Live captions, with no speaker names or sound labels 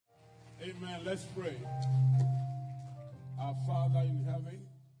Amen. Let's pray. Our Father in heaven,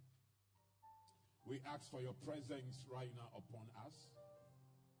 we ask for your presence right now upon us.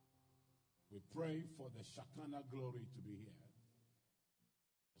 We pray for the Shekinah glory to be here.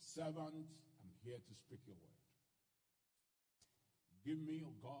 The servant, I'm here to speak your word. Give me,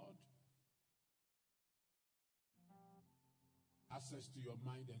 oh God, access to your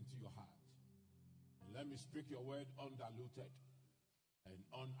mind and to your heart. And let me speak your word undiluted and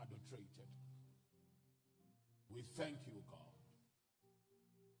unadulterated. We thank you, God,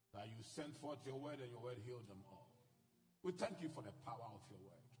 that you sent forth your word and your word healed them all. We thank you for the power of your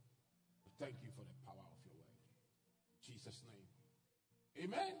word. We thank you for the power of your word. In Jesus' name.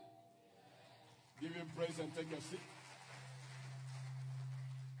 Amen. Give him praise and take your seat.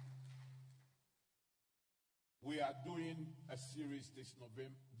 We are doing a series this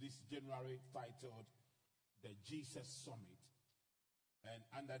January titled The Jesus Summit. And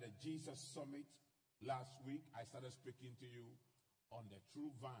under the Jesus Summit, last week I started speaking to you on the true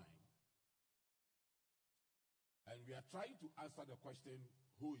vine. And we are trying to answer the question,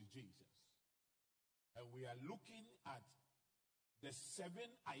 who is Jesus? And we are looking at the 7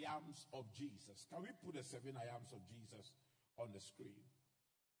 I ams of Jesus. Can we put the 7 I ams of Jesus on the screen?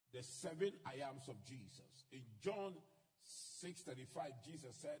 The 7 I ams of Jesus. In John 6:35,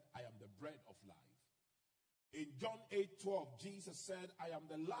 Jesus said, I am the bread of life. In John 8:12, Jesus said, I am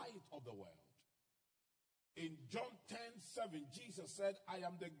the light of the world. In John 10:7, Jesus said, I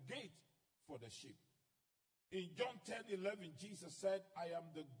am the gate for the sheep. In John 10:11, Jesus said, I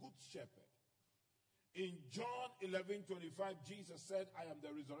am the good shepherd. In John 11:25, Jesus said, I am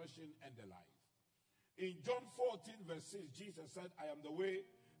the resurrection and the life. In John 14:6, Jesus said, I am the way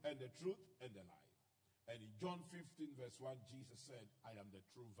and the truth and the life. And in John 15:1, Jesus said, I am the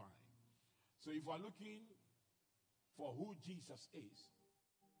true vine. So if we're looking for who Jesus is,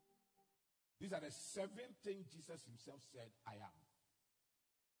 these are the 7 things Jesus himself said, I am.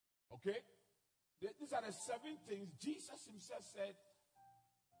 Okay? These are the 7 things Jesus himself said,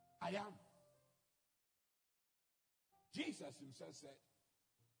 I am. Jesus himself said,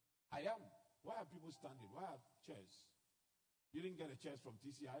 I am. Why are people standing? Why are chairs? You didn't get a chair from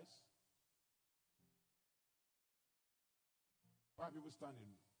TCIs? Why are people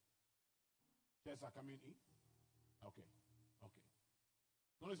standing? Chairs are coming in? Okay.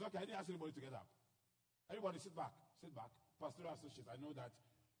 No, it's okay. I didn't ask anybody to get up. Everybody sit back. Pastoral associates, I know that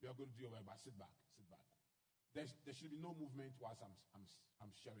you are going to do your work, but sit back. There should be no movement whilst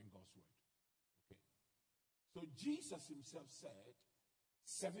I'm sharing God's word. Okay. So Jesus himself said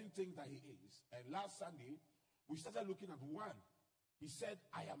 7 things that he is. And last Sunday, we started looking at 1. He said,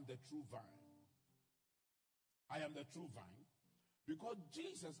 I am the true vine. I am the true vine. Because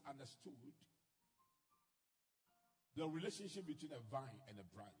Jesus understood the relationship between a vine and a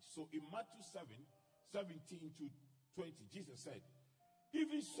branch. So in Matthew 7:17 to 20, Jesus said,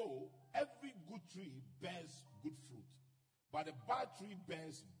 even so, every good tree bears good fruit, but a bad tree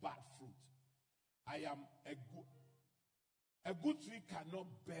bears bad fruit. A good tree cannot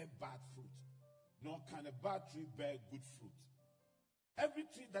bear bad fruit, nor can a bad tree bear good fruit. Every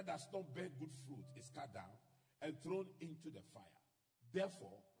tree that does not bear good fruit is cut down and thrown into the fire.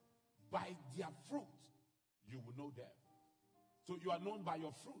 Therefore, by their fruit, you will know them. So you are known by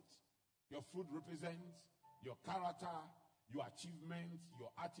your fruit. Your fruit represents your character, your achievements, your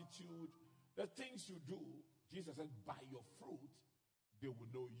attitude, the things you do. Jesus said, by your fruit, they will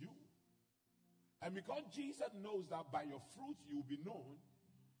know you. And because Jesus knows that by your fruit you will be known,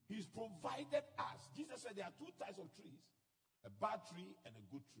 he's provided us. Jesus said there are 2 types of trees, a bad tree and a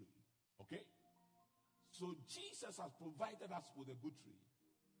good tree. Okay? So Jesus has provided us with a good tree.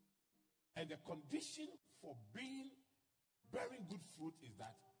 And the condition for bearing good fruit is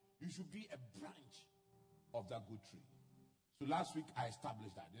that you should be a branch of that good tree. So last week I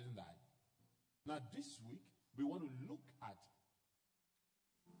established that, didn't I? Now this week we want to look at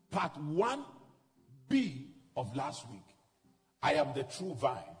part 1B of last week. I am the true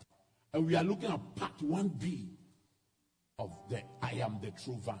vine. And we are looking at part 1B of the I am the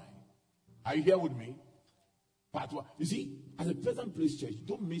true vine. Are you here with me? Part 1. You see, as a Present Place Church,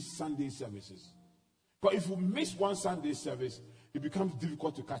 don't miss Sunday services. But if you miss one Sunday service, it becomes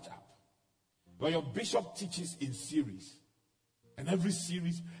difficult to catch up. But your bishop teaches in series. And every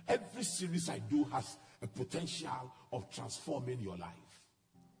series I do has a potential of transforming your life.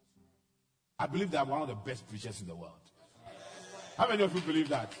 I believe that I'm one of the best preachers in the world. How many of you believe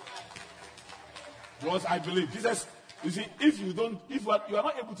that? Because I believe Jesus, you see, if you are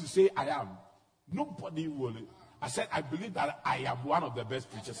not able to say I am, nobody will. I said I believe that I am one of the best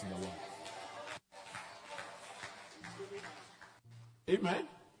preachers in the world. Amen.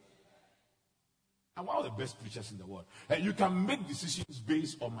 I'm one of the best preachers in the world. And you can make decisions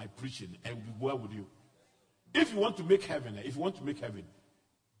based on my preaching and be well with you. If you want to make heaven,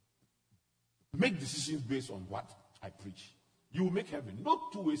 make decisions based on what I preach. You will make heaven.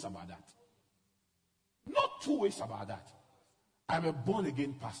 Not two ways about that. Not two ways about that. I'm a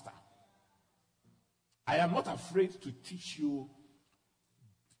born-again pastor. I am not afraid to teach you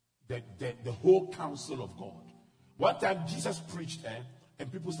the whole counsel of God. One time Jesus preached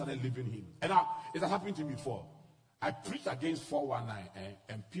and people started leaving him. And it has happened to me before. I preached against 419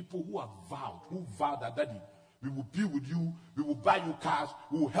 and people who vowed that, Daddy, we will be with you, we will buy you cars,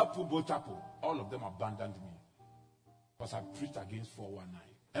 we will help you build chapel. All of them abandoned me. Because I preached against 419.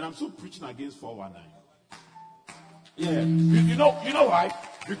 And I'm still preaching against 419. Yeah. You know why?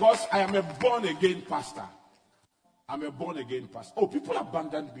 Because I am a born-again pastor. I'm a born-again pastor. Oh, people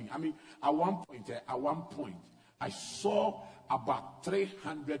abandoned me. I mean, at one point, I saw about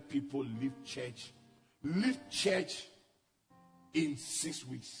 300 people leave church in 6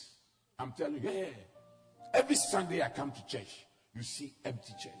 weeks. I'm telling you, yeah. Every Sunday I come to church, you see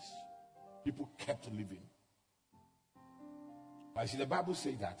empty chairs. People kept living. But see, the Bible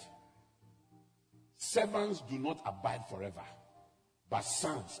says that servants do not abide forever, but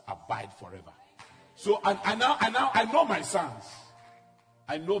sons abide forever. So I know my sons.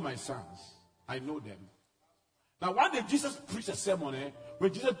 I know my sons. I know them. Now, one day Jesus preached a sermon.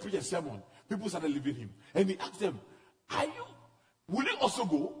 When Jesus preached a sermon, people started leaving him. And he asked them, will you also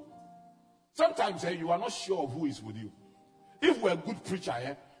go? Sometimes you are not sure of who is with you. If we're a good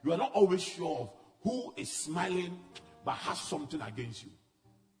preacher, you are not always sure of who is smiling but has something against you.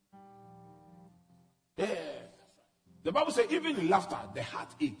 Yeah. The Bible says even in laughter, the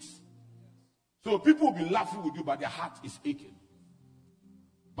heart aches. So people will be laughing with you, but their heart is aching.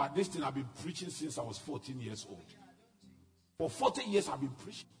 But this thing I've been preaching since I was 14 years old. For 40 years I've been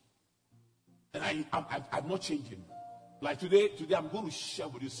preaching. And I'm not changing. Like today I'm going to share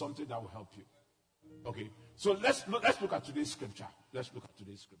with you something that will help you. Okay. So let's look at today's scripture.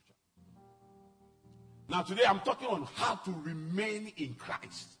 Now today I'm talking on how to remain in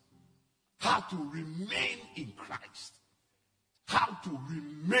Christ. How to remain in Christ. How to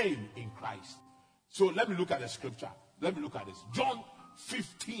remain in Christ. So let me look at the scripture. Let me look at this. John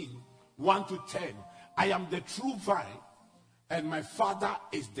 15, 1 to 10. I am the true vine, and my Father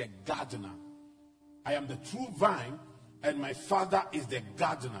is the gardener. I am the true vine, and my Father is the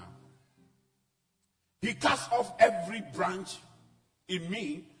gardener. He cuts off every branch in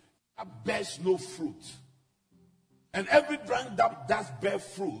me that bears no fruit. And every branch that does bear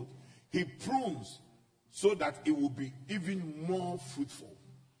fruit, he prunes so that it will be even more fruitful.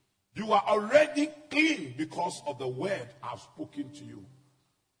 You are already clean because of the word I've spoken to you.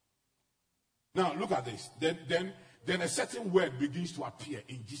 Now look at this. Then a certain word begins to appear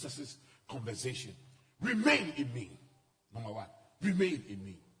in Jesus' conversation. Remain in me. Number one, remain in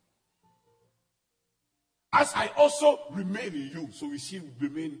me. As I also remain in you. So we see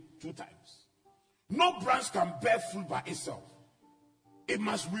remain 2 times. No branch can bear fruit by itself. It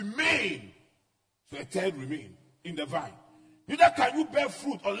must remain. So a third remain in the vine. Neither can you bear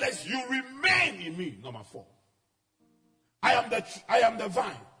fruit unless you remain in me. Number 4. I am the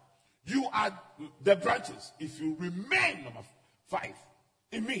vine. You are the branches. If you remain, number 5,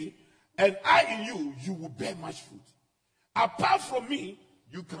 in me, and I in you, you will bear much fruit. Apart from me,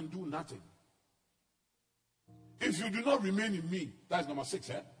 you can do nothing. If you do not remain in me, that's number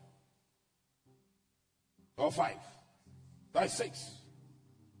 6, or 5. That's 6.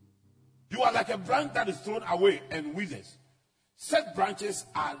 You are like a branch that is thrown away and withers. Such branches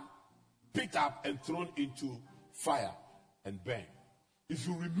are picked up and thrown into fire and burn. If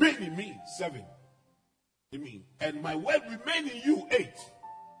you remain in me, 7, in me, and my word remain in you, 8,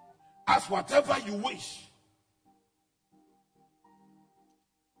 ask whatever you wish,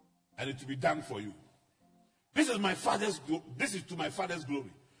 and it will be done for you. This is to my Father's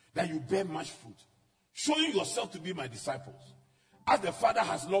glory, that you bear much fruit, showing yourself to be my disciples. As the Father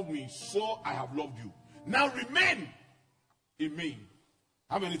has loved me, so I have loved you. Now remain in me.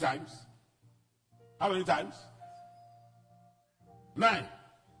 How many times? 9.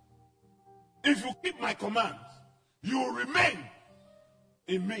 If you keep my commands, you will remain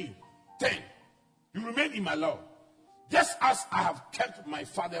in me. 10. You remain in my love. Just as I have kept my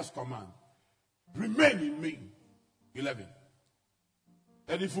Father's command. Remain in me. 11.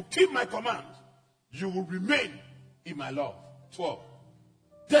 And if you keep my commands, you will remain in my love. 12.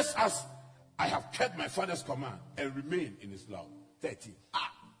 Just as I have kept my Father's command and remain in his love. 13.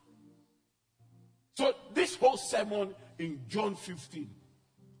 So this whole sermon in John 15,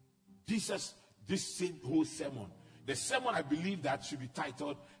 Jesus, this same whole sermon, the sermon I believe that should be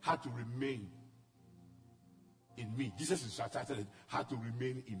titled How to Remain in me. Jesus instructed it how to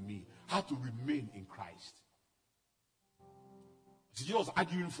remain in me, how to remain in Christ. Jesus was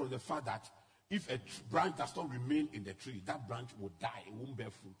arguing from the fact that if a branch does not remain in the tree, that branch will die, it won't bear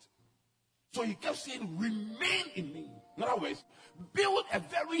fruit. So he kept saying, remain in me. In other words, build a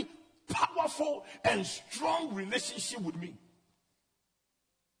very powerful and strong relationship with me.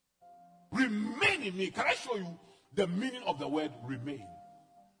 Remain in me. Can I show you the meaning of the word remain?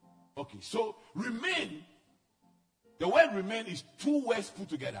 Okay, so remain, the word remain is two words put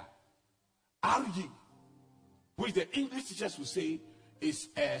together. Argue, which the English teachers will say is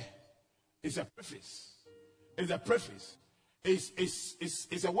a preface. It's a preface.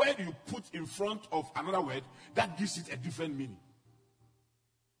 It's a word you put in front of another word that gives it a different meaning.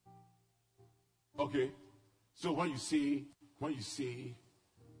 Okay? So when you say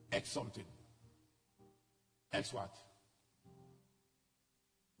X something, X what?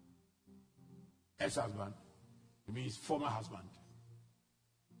 Ex-husband. It means former husband.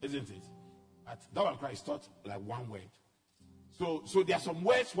 Isn't it? But that one cry is taught like one word. So there are some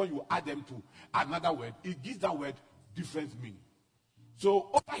words when you add them to another word, it gives that word different meaning. So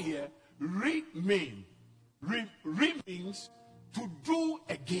over here, remain. Re means to do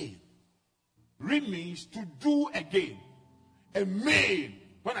again. Re means to do again. A main.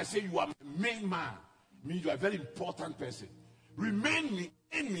 When I say you are a main man, it means you are a very important person. Remain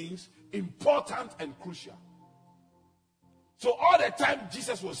means important and crucial. So all the time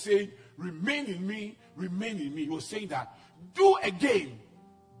Jesus was saying, remain in me, remain in me. He was saying that do again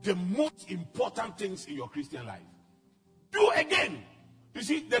the most important things in your Christian life. Do again. You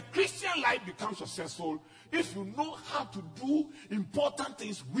see, the Christian life becomes successful if you know how to do important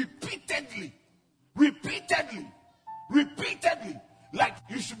things repeatedly. Repeatedly. Repeatedly. Like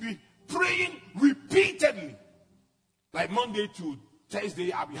you should be praying repeatedly. Like Monday to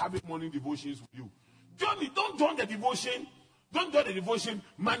Thursday, I'll be having morning devotions with you. Don't join the devotion. Don't join the devotion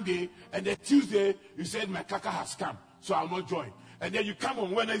Monday, and then Tuesday you said my kaka has come, so I'll not join. And then you come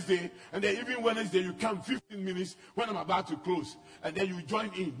on Wednesday, and then even Wednesday you come 15 minutes when I'm about to close, and then you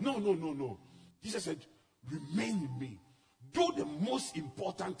join in. No. Jesus said, remain in me. Do the most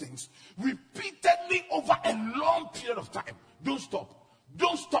important things repeatedly over a long period of time. Don't stop.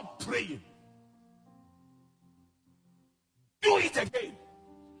 Don't stop praying. Do it again.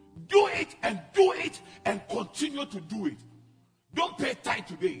 Do it and continue to do it. Don't pay tithe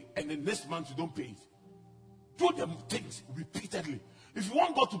today and the next month you don't pay it. Do the things repeatedly. If you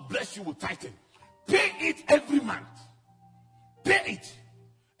want God to bless you with tithing, pay it every month. Pay it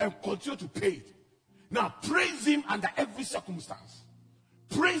and continue to pay it. Now praise him under every circumstance.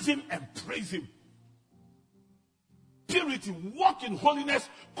 Praise him and praise him. Purity, walk in holiness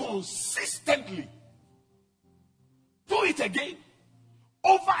consistently. Do it again,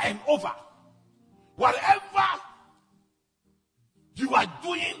 over and over. Whatever you are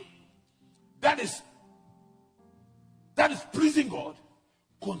doing that is pleasing God,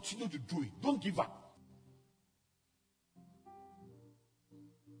 continue to do it. Don't give up.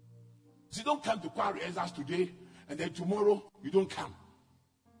 See, don't come to choir rehearsals today and then tomorrow you don't come.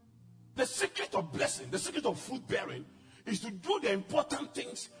 The secret of blessing, the secret of fruit bearing is to do the important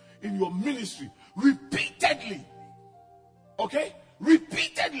things in your ministry repeatedly. Okay?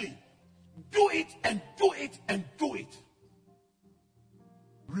 Repeatedly. Do it and do it and do it.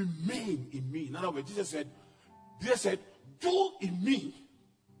 Remain in me. In other words, Jesus said, do in me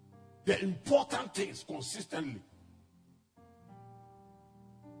the important things consistently.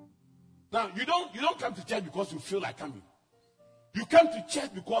 Now, you don't come to church because you feel like coming. You come to church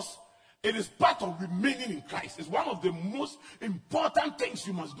because it is part of remaining in Christ. It's one of the most important things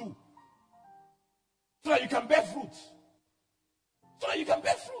you must do. So that you can bear fruit. So that you can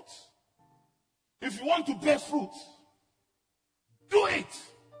bear fruit. If you want to bear fruit, do it.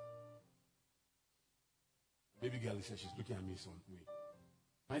 Baby girl says she's looking at me some way.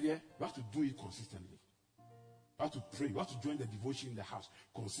 My dear, you have to do it consistently. You have to pray. You have to join the devotion in the house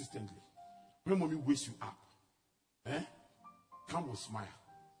consistently. When mommy wakes you up, come with a smile.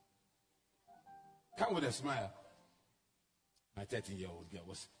 Come with a smile. My 13-year-old girl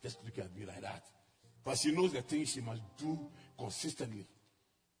was just looking at me like that. But she knows the things she must do consistently.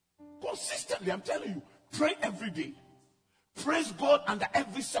 Consistently, I'm telling you. Pray every day. Praise God under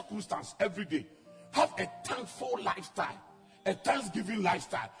every circumstance every day. Have a thankful lifestyle. A thanksgiving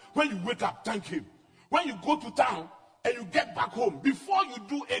lifestyle. When you wake up, thank him. When you go to town and you get back home, before you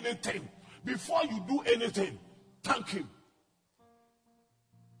do anything, thank him.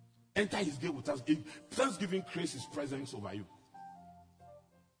 Enter his gate with thanksgiving. Thanksgiving creates his presence over you.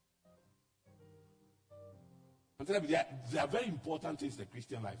 I'm telling you, there are very important things in the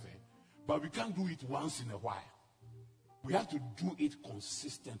Christian life, but we can't do it once in a while. We have to do it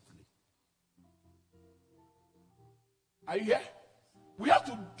consistently. Are you here? We have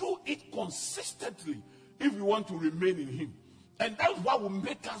to do it consistently if we want to remain in him. And that's what will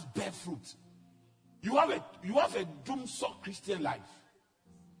make us bear fruit. You have a doom-sucked Christian life.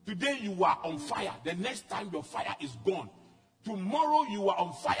 Today you are on fire. The next time your fire is gone. Tomorrow you are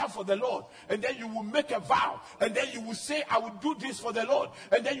on fire for the Lord. And then you will make a vow. And then you will say, I will do this for the Lord.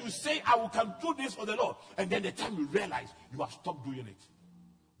 And then you say, I will come do this for the Lord. And then the time you realize you have stopped doing it.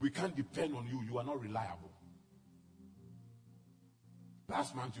 We can't depend on you. You are not reliable.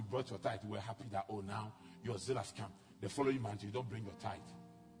 Last month you brought your tithe. You were happy that, oh, now your zeal has come. The following month you don't bring your tithe.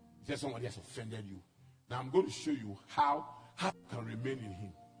 You say somebody has offended you. Now I'm going to show you how you can remain in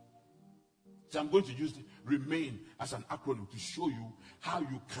him. So I'm going to use remain as an acronym to show you how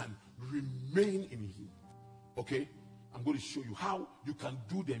you can remain in him. Okay? I'm going to show you how you can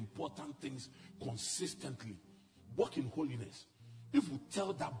do the important things consistently. Walk in holiness. If you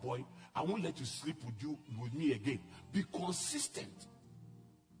tell that boy, I won't let you sleep with me again. Be consistent.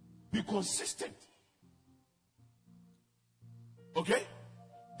 Be consistent. Okay?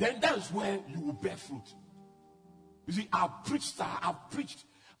 Then that is where you will bear fruit. You see, I've preached, sir.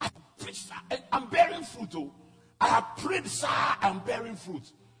 And I'm bearing fruit. Oh, I have prayed, sir. I'm bearing fruit.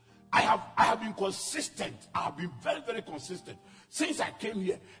 I have been consistent. I have been very, very consistent. Since I came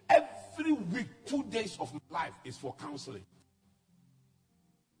here, every week, 2 days of my life is for counseling.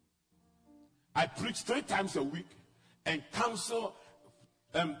 I preach 3 times a week and counsel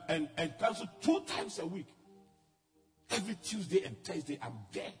and counsel 2 times a week. Every Tuesday and Thursday, I'm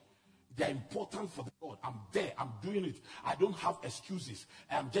there. They're important for the Lord. I'm there. I'm doing it. I don't have excuses.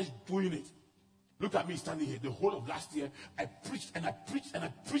 I'm just doing it. Look at me standing here. The whole of last year, I preached and I preached and I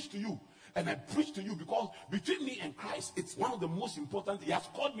preached to you. And I preached to you because between me and Christ, it's one of the most important. He has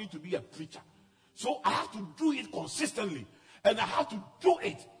called me to be a preacher. So I have to do it consistently. And I have to do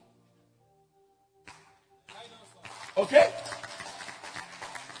it. Okay?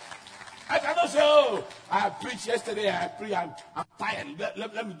 I cannot say, oh, I preached yesterday, I preached, I'm tired.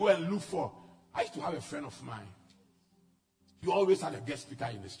 Let me go and look for. I used to have a friend of mine. He always had a guest speaker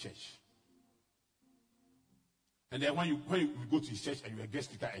in his church. And then when you go to his church and you're a guest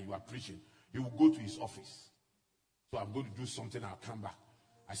speaker and you are preaching, he will go to his office. So I'm going to do something, I'll come back.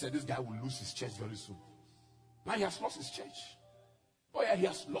 I said, this guy will lose his church very soon. Now he has lost his church. Oh yeah, he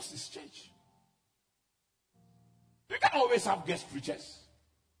has lost his church. You can't always have guest preachers.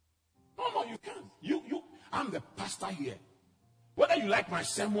 No, you can't. I'm the pastor here. Whether you like my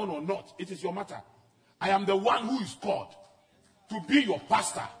sermon or not, it is your matter. I am the one who is called to be your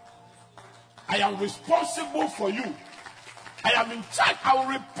pastor. I am responsible for you. I am in charge. I will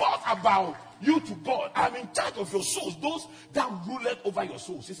report about you to God. I am in charge of your souls. Those that rule over your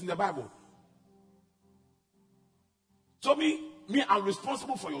souls. It's in the Bible. So I'm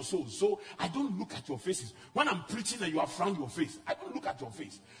responsible for your souls. So I don't look at your faces. When I'm preaching and you have frowned your face, I don't look at your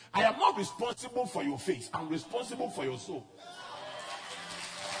face. I am not responsible for your face. I'm responsible for your soul.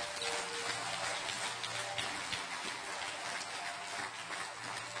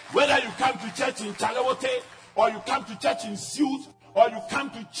 Whether you come to church in Chalewote, or you come to church in suit, or you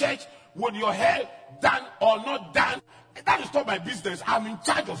come to church with your hair done or not done, that is not my business. I'm in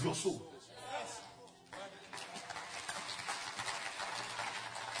charge of your soul.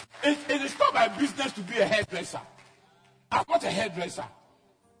 It is not my business to be a hairdresser. I'm not a hairdresser.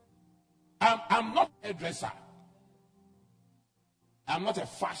 I'm not a hairdresser. I'm not a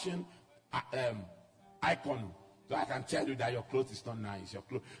fashion icon. So I can tell you that your clothes is not nice.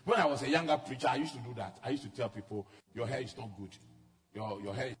 When I was a younger preacher, I used to do that. I used to tell people, your hair is not good.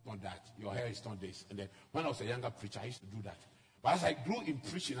 Your hair is not that. Your hair is not this. And then when I was a younger preacher, I used to do that. But as I grew in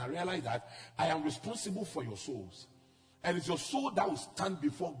preaching, I realized that I am responsible for your souls. And it's your soul that will stand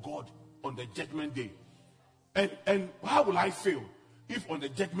before God on the judgment day. And how will I feel if on the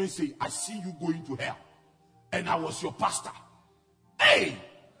judgment day I see you going to hell and I was your pastor? Hey!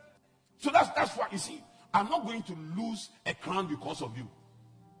 So that's what you see. I'm not going to lose a crown because of you.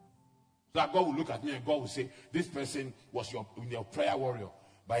 So that God will look at me and God will say, this person was your prayer warrior,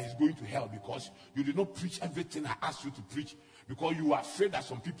 but he's going to hell because you did not preach everything I asked you to preach, because you are afraid that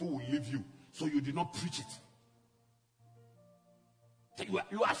some people will leave you. So you did not preach it.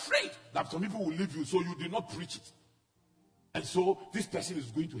 You are afraid that some people will leave you, so you did not preach it. And so this person is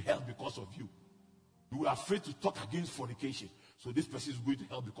going to hell because of you. You were afraid to talk against fornication, so this person is going to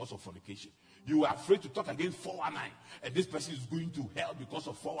hell because of fornication. You were afraid to talk against 419, and this person is going to hell because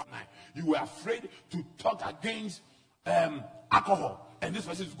of 419. You were afraid to talk against alcohol, and this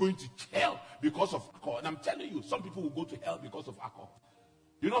person is going to hell because of alcohol. And I'm telling you, some people will go to hell because of alcohol.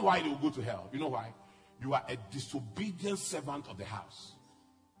 You know why they will go to hell? You know why? You are a disobedient servant of the house.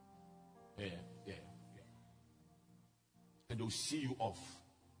 Yeah. And they'll see you off.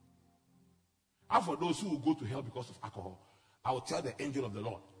 And for those who will go to hell because of alcohol, I will tell the angel of the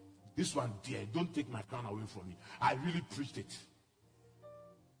Lord, this one, dear, don't take my crown away from me. I really preached it.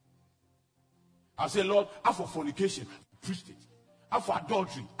 I'll say, Lord, as for fornication, I preached it. As for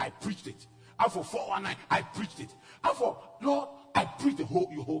adultery, I preached it. As for 419, I preached it. As for, Lord, I preached your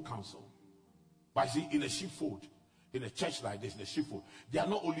whole counsel. But see, in a sheepfold, in a church like this, in a sheepfold, they are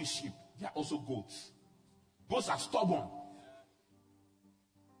not only sheep, they are also goats. Goats are stubborn.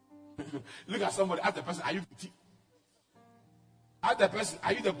 Look at somebody, ask the person, are you goatee? Ask the person,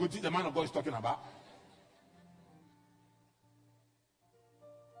 are you the goatee the man of God is talking about?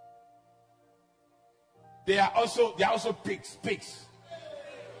 They are also pigs.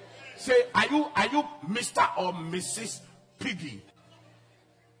 Say, are you Mr. or Mrs. Piggy?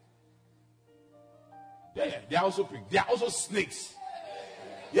 Yeah, they are also pigs. They are also snakes.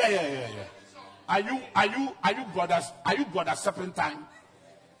 Yeah. Are you brothers? Are you brother Serpentine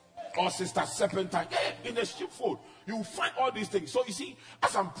or sister Serpentine? Yeah, in the sheepfold, you will find all these things. So you see,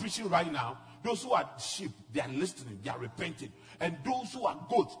 as I'm preaching right now, those who are sheep, they are listening, they are repenting, and those who are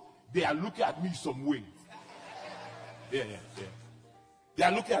goats, they are looking at me some way. Yeah. They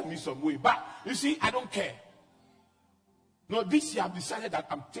are looking at me some way. But you see, I don't care. No, this year I've decided that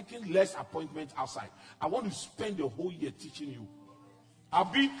I'm taking less appointments outside. I want to spend the whole year teaching you. I'll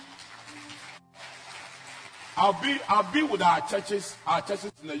be with our churches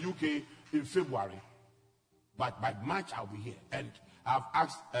in the UK in February. But by March I'll be here. And I've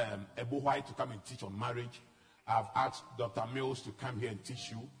asked Ebo White to come and teach on marriage. I've asked Dr. Mills to come here and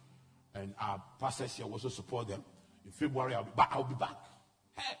teach you. And our pastors here also support them. In February I'll be back.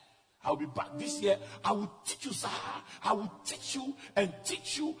 Hey, I'll be back. This year I will teach you, sir. I will teach you and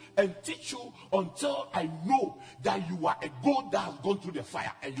teach you and teach you until I know that you are a gold that has gone through the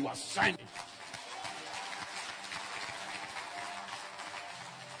fire and you are shining.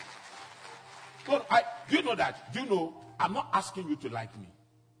 God, do you know that? Do you know I'm not asking you to like me?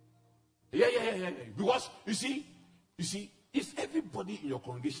 Yeah. Because you see, if everybody in your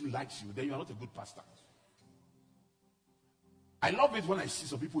congregation likes you, then you are not a good pastor. I love it when I see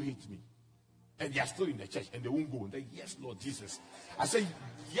some people hate me. And they are still in the church and they won't go. And they, yes, Lord Jesus. I say,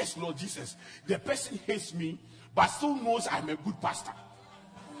 yes, Lord Jesus. The person hates me, but still knows I'm a good pastor.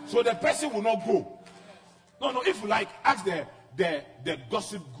 So the person will not go. No, if you like, ask the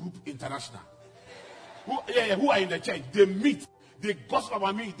Gossip Group International. Who are in the church. They meet. They gossip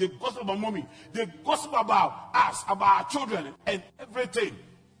about me. They gossip about mommy. They gossip about us, about our children, and everything.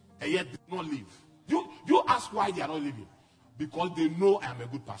 And yet they do not leave. You ask why they are not leaving. Because they know I am a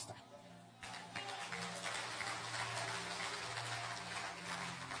good pastor.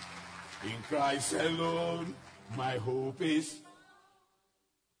 In Christ alone, my hope is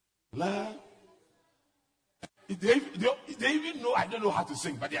love. They even know I don't know how to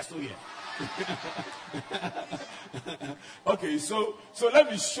sing, but they are still here. Okay, so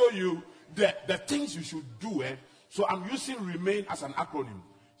let me show you the things you should do. So I'm using REMAIN as an acronym.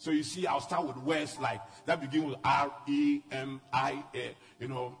 So you see, I'll start with words like that begin with R-E-M-I-A,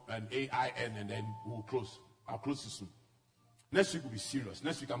 and A-I-N, and then we'll close. I'll close this soon. Next week will be serious.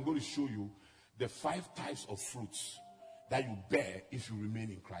 Next week I'm going to show you the 5 types of fruits that you bear if you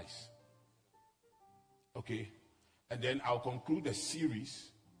remain in Christ. Okay? And then I'll conclude the series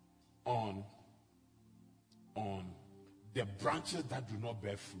on the branches that do not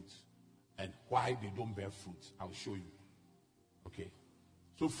bear fruit and why they don't bear fruit. I'll show you. Okay?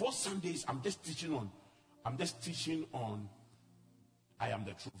 So 4 Sundays, I'm just teaching on I am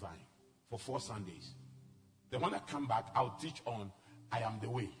the true vine for 4 Sundays. Then when I come back, I'll teach on I am the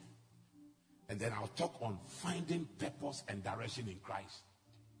way. And then I'll talk on finding purpose and direction in Christ.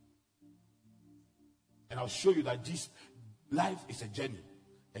 And I'll show you that this life is a journey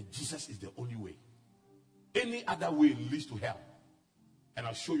and Jesus is the only way. Any other way leads to hell. And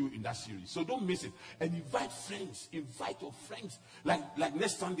I'll show you in that series. So don't miss it. And invite friends. Invite your friends. Like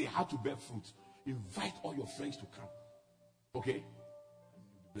next Sunday, how to bear fruit. Invite all your friends to come. Okay?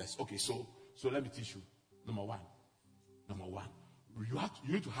 Bless. Okay, so let me teach you. Number one.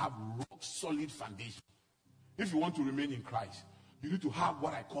 You need to have rock solid foundation. If you want to remain in Christ, you need to have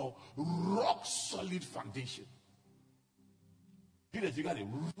what I call rock solid foundation. You got a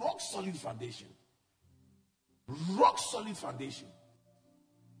rock solid foundation. Rock solid foundation.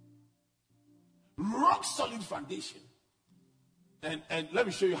 Rock solid foundation. And let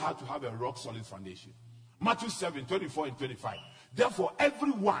me show you how to have a rock solid foundation. Matthew 7, 24 and 25. Therefore,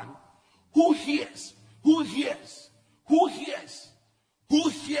 everyone who hears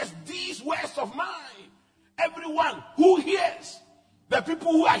these words of mine everyone who hears, the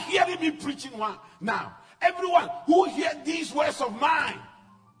people who are hearing me preaching now, everyone who hears these words of mine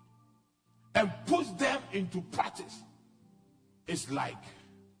and puts them into practice, it's like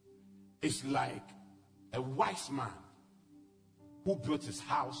a wise man who built his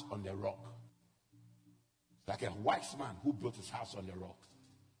house on the rock. Like a wise man who built his house on the rock.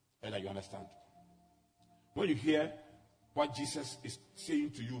 And you understand? When you hear what Jesus is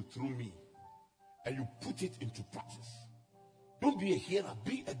saying to you through me, and you put it into practice, don't be a hearer,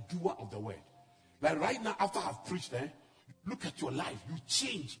 be a doer of the word. Like right now, after I've preached, look at your life, you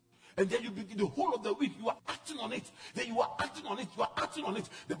change. And then you begin the whole of the week, you are acting on it. Then you are acting on it, you are acting on it.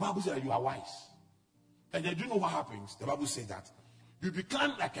 The Bible says that you are wise. And then do you know what happens? The Bible says that you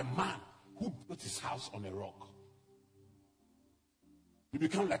become like a man who built his house on a rock. You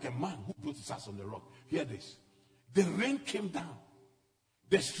become like a man who built his house on the rock. Hear this. The rain came down.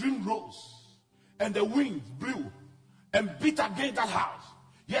 The stream rose. And the wind blew and beat against that house.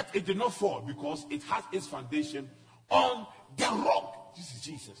 Yet it did not fall because it has its foundation on the rock. This is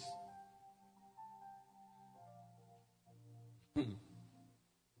Jesus. Do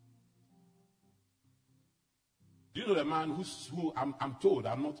you know the man who I'm told,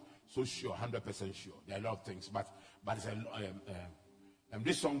 I'm not so sure, 100% sure. There are a lot of things, but it's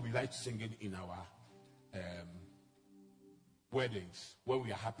this song we like to sing it in our weddings when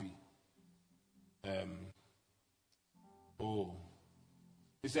we are happy.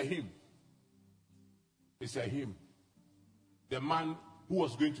 It's a hymn. It's a hymn. The man who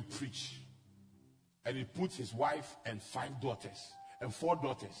was going to preach, and he put his wife and 5 daughters and 4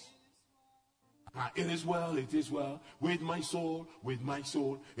 daughters. It is well with my soul, with my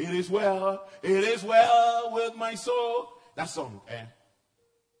soul. It is well with my soul. That song,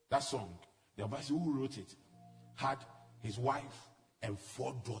 the person who wrote it had his wife and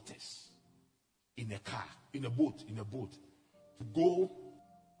 4 daughters in a car, in a boat, to go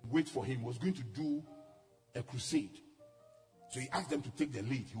wait for him. He was going to do a crusade. So he asked them to take the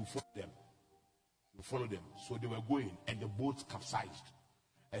lead. He would follow them. So they were going, and the boat capsized.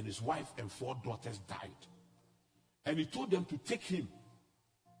 And his wife and 4 daughters died. And he told them to take him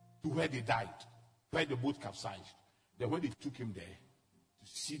to where they died, where the boat capsized. Then when they took him there to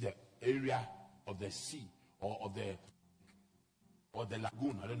see the area of the sea or the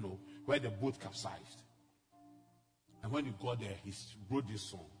lagoon, I don't know, where the boat capsized. And when he got there, he wrote this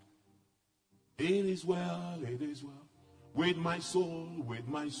song. It is well with my soul, with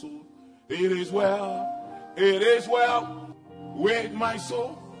my soul. It is well with my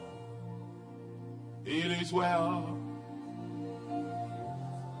soul. It is well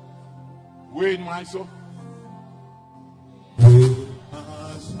with my soul.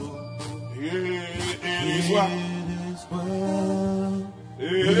 It is well.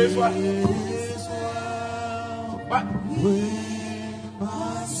 It is well. But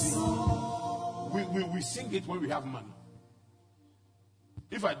we sing it when we have money.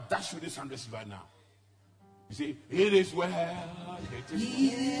 If I dash you this 100 right now, you say, it is well. It is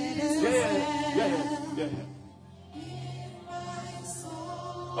yeah.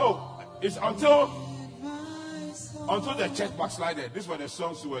 Oh, it's until the church backslided. These were the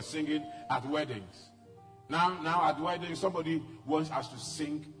songs we were singing at weddings. Now at weddings, somebody wants us to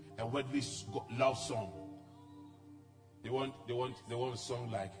sing a wedding love song. They want a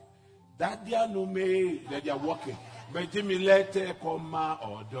song like that. They are no me that they are walking. But Jimmy lete koma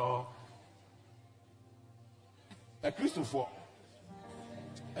odo. A Christian.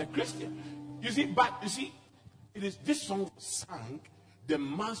 You see, it is this song sang. The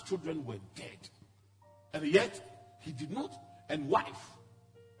man's children were dead, and yet he did not. And wife,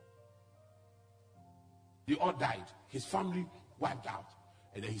 they all died. His family wiped out,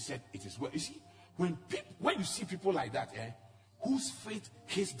 and then he said, "It is well." You see, when you see people like that, whose faith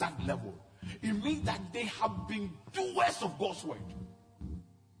hits that level, it means that they have been doers of God's word.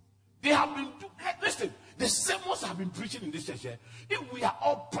 They have been listen. The sermons have been preaching in this church. If we are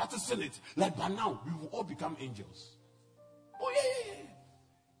all practicing it, like by now, we will all become angels. Oh yeah.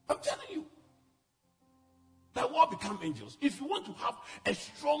 I'm telling you, that will all become angels. If you want to have a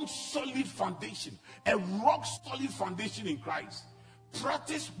strong, solid foundation, a rock solid foundation in Christ,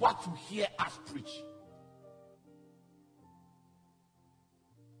 practice what you hear us preach.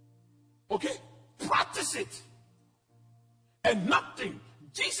 Okay? Practice it. And nothing.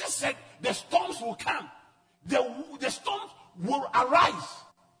 Jesus said the storms will come. The storms will arise.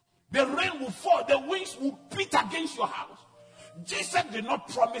 The rain will fall. The winds will beat against your house. Jesus did not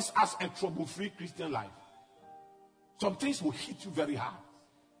promise us a trouble-free Christian life. Some things will hit you very hard.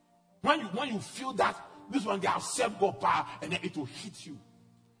 When you feel that this one they have served God power, and then it will hit you.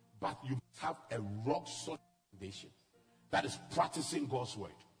 But you have a rock solid foundation. That is practicing God's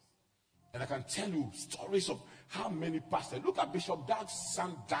word. And I can tell you stories of how many pastors. Look at Bishop Doug's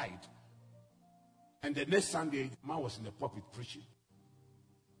son died. And the next Sunday, the man was in the pulpit preaching.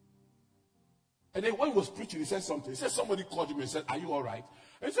 And then when he was preaching, he said something. He said somebody called him and said, "Are you all right?"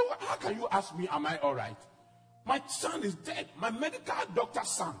 And he said, "Well, how can you ask me, am I all right? My son is dead. My medical doctor's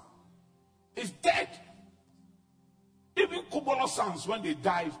son is dead." Even Kubolo's sons, when they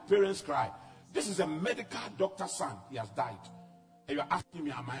die, parents cry. This is a medical doctor's son. He has died. And you're asking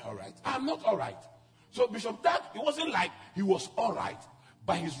me, am I all right? I'm not all right. So Bishop Dag, it wasn't like he was all right.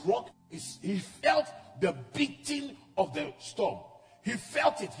 But his rock, he felt the beating of the storm. He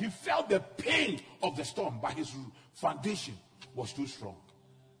felt it. He felt the pain of the storm. But his foundation was too strong.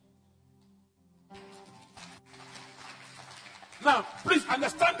 Now, please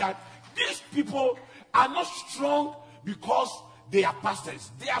understand that these people are not strong because they are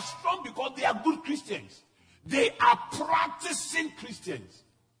pastors. They are strong because they are good Christians. They are practicing Christians.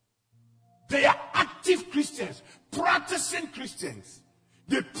 They are active Christians, practicing Christians.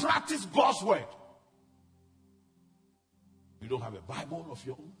 They practice God's word. You don't have a Bible of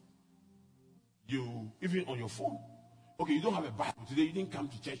your own. You, even on your phone. Okay, you don't have a Bible. Today you didn't come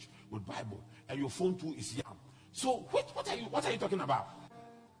to church with Bible. And your phone too is young. So what are you talking about?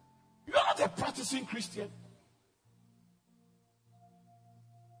 You are not a practicing Christian.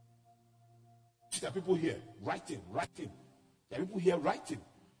 There are people here writing. There are people here writing.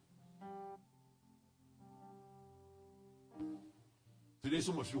 Today,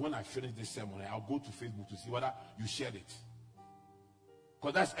 some of you, when I finish this sermon, I'll go to Facebook to see whether you shared it.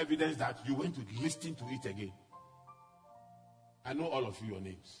 Because that's evidence that you went to listen to it again. I know all of you, your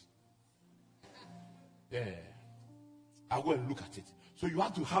names. Yeah. I'll go and look at it. So you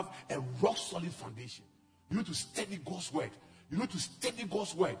have to have a rock solid foundation. You need to study God's word. You need to study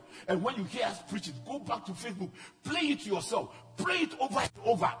God's word. And when you hear us preach it, go back to Facebook, play it yourself, pray it over and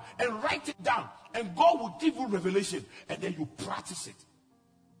over, and write it down. And God will give you revelation. And then you practice it.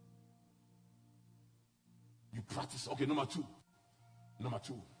 You practice. Okay, number two.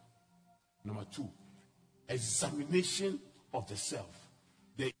 Examination of the self.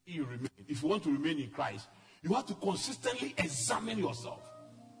 If you want to remain in Christ, you have to consistently examine yourself.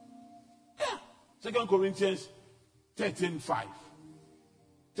 Yeah. 2 Corinthians 13:5.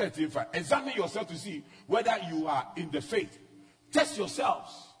 Examine yourself to see whether you are in the faith. Test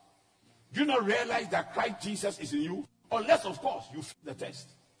yourselves. Do you not realize that Christ Jesus is in you? Unless, of course, you fail the test.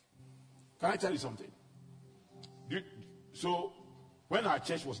 Can I tell you something? So, when our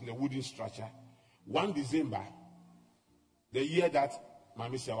church was in the wooden structure, 1 December, the year that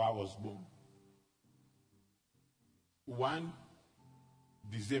Mami Sewa was born, 1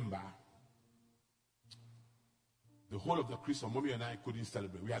 December, the whole of the Christian, Mommy and I couldn't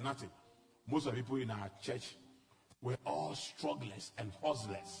celebrate. We had nothing. Most of the people in our church were all strugglers and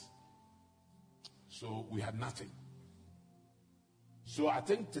hustlers. So we had nothing. So I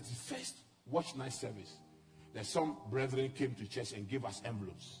think 31st watch night service, that some brethren came to church and gave us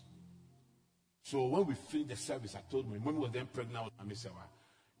envelopes. So when we finished the service, I told Mommy was then pregnant with Mami Sewa.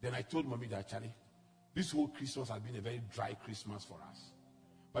 Then I told Mommy that, Charlie, this whole Christmas has been a very dry Christmas for us.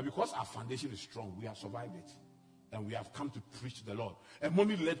 But because our foundation is strong, we have survived it. And we have come to preach the Lord. And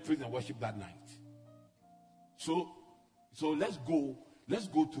Mommy led praise and worship that night. So let's go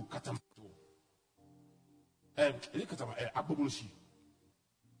to Katamato. Agboboloshi.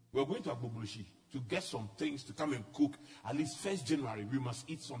 We're going to Agboboloshi to get some things to come and cook. At least 1st January, we must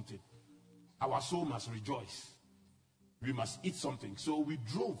eat something. Our soul must rejoice. We must eat something. So we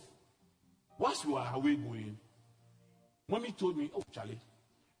drove. Whilst we were away going, Mommy told me, "Oh, Charlie,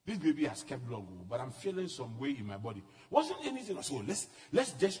 this baby has kept long, but I'm feeling some way in my body." Wasn't anything. So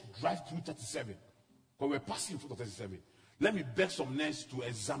let's just drive through 37. Because we're passing through 37. Let me beg some nurse to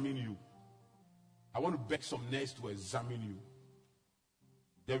examine you. I want to beg some nurse to examine you.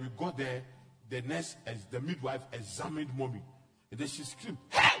 Then we got there. The nurse, the midwife, examined Mommy. And then she screamed,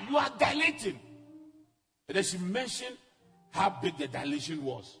 "Hey, you are dilating." And then she mentioned how big the dilation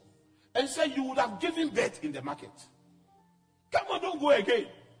was. And said, "You would have given birth in the market. Come on, don't go again."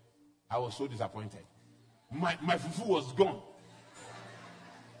 I was so disappointed. My fufu was gone.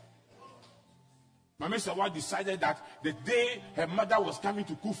 Mami Sewa decided that the day her mother was coming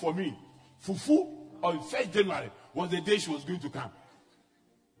to cook for me, fufu on 1st January was the day she was going to come.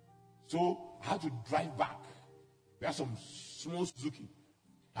 So I had to drive back. We had some small Suzuki.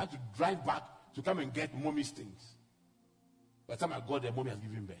 I had to drive back to come and get Mommy's things. By the time I got there, Mommy has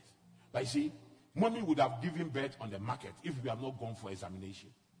given birth. But you see, Mommy would have given birth on the market if we have not gone for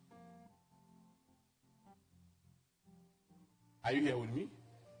examination. Are you here with me?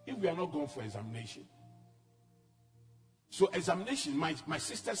 If we are not going for examination. So examination, my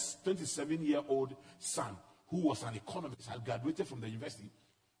sister's 27-year-old son, who was an economist, had graduated from the university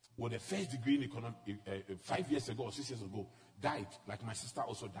with a first degree in economics 5 years ago or 6 years ago, died, like my sister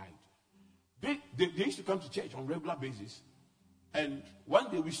also died. They used to come to church on a regular basis. And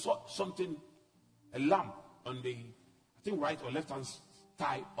one day we saw something, a lamp on the, I think, right or left hand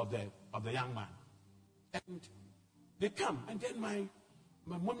thigh of the young man. And they come, and then my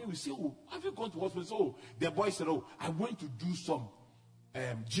mommy will say, "Oh, have you gone to hospital?" So, oh, the boy said, "Oh, I went to do some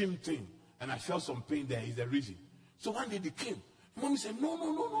gym thing, and I felt some pain there. Is the reason." So one day they came. Mommy said,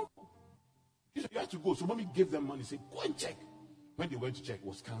 No. He said, "You have to go." So mommy gave them money, said, "Go and check." When they went to check, it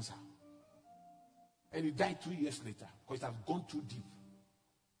was cancer. And he died 2 years later because it has gone too deep.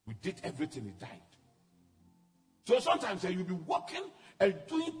 We did everything, he died. So sometimes you'll be walking and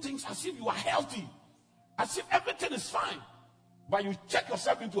doing things as if you are healthy, as if everything is fine. But you check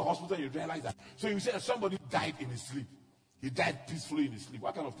yourself into a hospital and you realize that. So you say that somebody died in his sleep. He died peacefully in his sleep.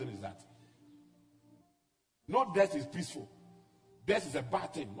 What kind of thing is that? No death is peaceful. Death is a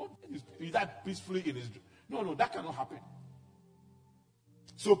bad thing. No, he died peacefully in his dream. No, that cannot happen.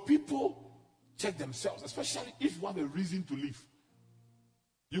 So people check themselves, especially if you have a reason to live.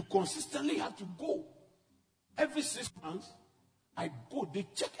 You consistently have to go. Every 6 months, I go. They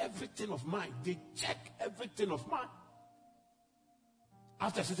check everything of mine.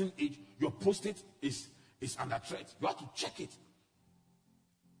 After a certain age, your prostate is under threat. You have to check it.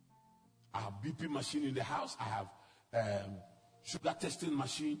 I have BP machine in the house. I have sugar testing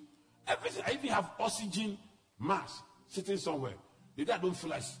machine. Everything. I even have oxygen mask sitting somewhere. The day I don't feel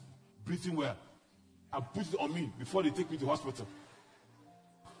like breathing well, I put it on me before they take me to hospital.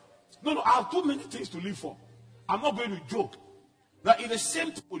 No, I have too many things to live for. I'm not going to joke. Now, in the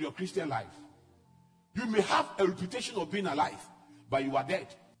same thing with your Christian life, you may have a reputation of being alive, but you are dead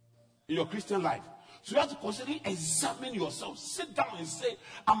in your Christian life. So you have to constantly examine yourself. Sit down and say,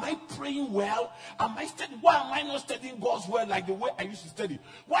 am I praying well? Am I studying? Why am I not studying God's word like the way I used to study?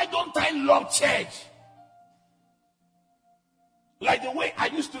 Why don't I love church like the way I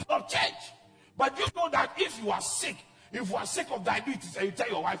used to love church? But you know that if you are sick of diabetes and you tell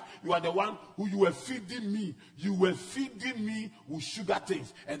your wife, you are the one who you were feeding me with sugar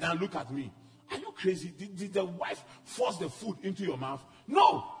things, and then look at me. Are you crazy? Did the wife force the food into your mouth?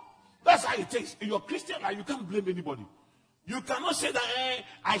 No. That's how it is. In your Christian life, you can't blame anybody. You cannot say that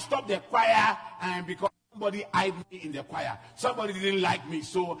I stopped the choir and because somebody eyed me in the choir. Somebody didn't like me,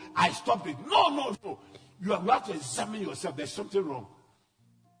 so I stopped it. No. You have to examine yourself. There's something wrong.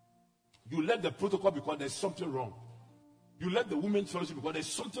 You left the protocol because there's something wrong. You left the women's fellowship because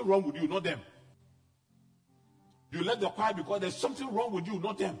there's something wrong with you, not them. You left the choir because there's something wrong with you,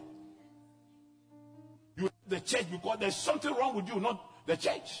 not them. You left the church because there's something wrong with you, not the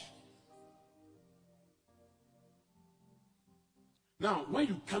church. Now, when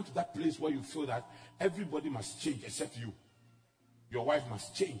you come to that place where you feel that everybody must change except you, your wife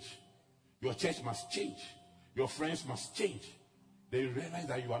must change, your church must change, your friends must change, then you realize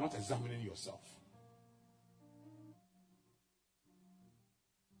that you are not examining yourself.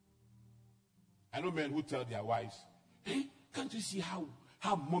 I know men who tell their wives, "Hey, can't you see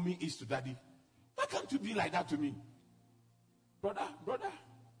how mommy is to daddy? Why can't you be like that to me?" Brother,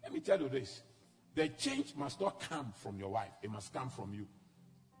 let me tell you this. The change must not come from your wife. It must come from you.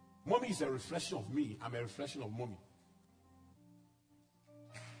 Mommy is a reflection of me. I'm a reflection of mommy.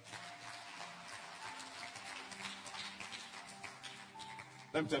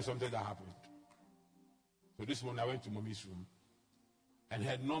 Let me tell you something that happened. So this morning I went to mommy's room, and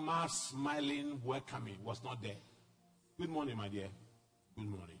her normal smiling welcoming was not there. "Good morning, my dear." "Good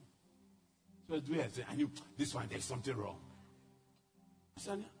morning." So I said, "I knew this one, there's something wrong." I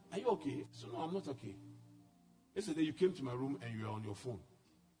said, "Are you okay?" So, "No, I'm not okay." Yesterday you came to my room and you were on your phone.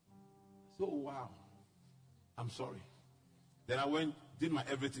 So, wow, I'm sorry. Then I went, did my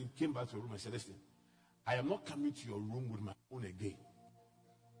everything, came back to the room and said, "Listen, I am not coming to your room with my phone again."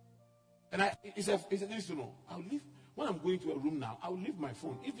 And he said, "Listen, no, I'll leave. When I'm going to a room now, I'll leave my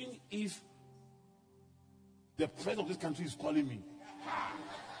phone, even if the president of this country is calling me."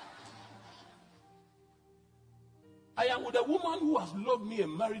 I am with a woman who has loved me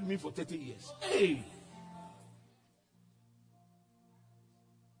and married me for 30 years. Hey.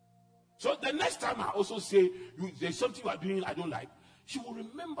 So the next time I also say, there's something you are doing I don't like, she will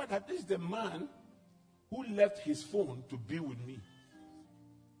remember that this is the man who left his phone to be with me.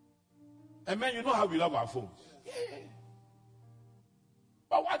 And man, you know how we love our phones. Yeah.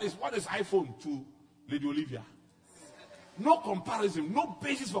 But what is iPhone to Lady Olivia? No comparison, no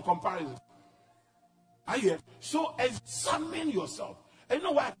basis for comparison. So examine yourself. And you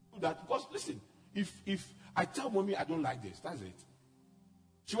know why I do that? Because listen, if I tell mommy I don't like this. That's it.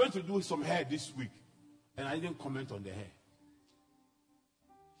 She went to do some hair this week, and I didn't comment on the hair.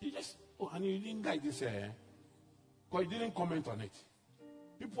 She just, oh, honey, you didn't like this hair? Because you didn't comment on it.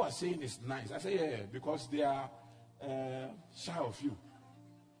 People are saying it's nice. I say, yeah, because they are shy of you.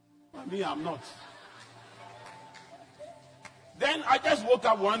 I mean, I'm not. Then I just woke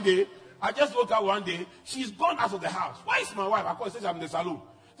up one day. She's gone out of the house. Why is my wife? Of course, says I'm in the salon.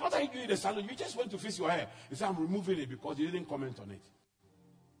 So what are you doing in the salon? You just went to fix your hair. He said, I'm removing it because you didn't comment on it.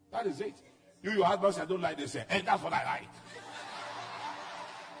 That is it. You, your husband said, I don't like this hair. And that's what I like.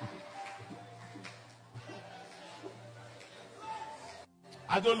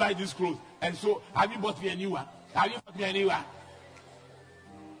 I don't like this clothes. And so, have you bought me a new one? And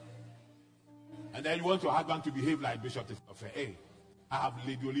then you want your husband to behave like Bishop Christopher. Hey, I have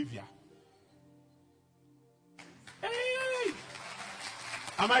Lady Olivia. Hey!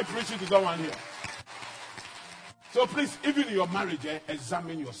 Am I preaching to someone here? So please, even in your marriage,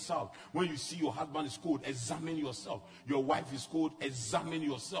 examine yourself. When you see your husband is cold, examine yourself. Your wife is cold, examine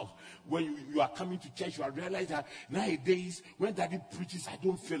yourself. When you are coming to church, you are realizing that nowadays, when daddy preaches, I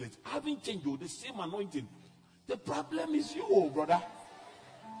don't feel it. I haven't changed, the same anointing. The problem is you, brother.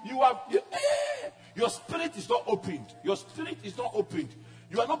 Your spirit is not opened. Your spirit is not opened.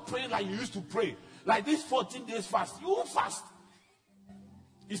 You are not praying like you used to pray. Like this 14 days fast. You won't fast.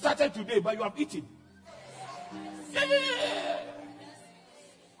 It started today, but you have eaten.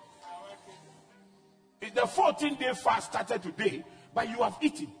 The 14-day fast started today, but you have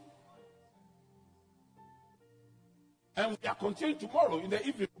eaten. And we are continuing tomorrow in the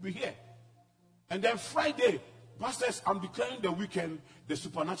evening. We'll be here. And then Friday, pastors, I'm declaring the weekend, the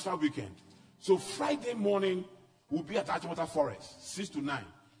supernatural weekend. So Friday morning, we'll be at Achimota Forest, 6 to 9.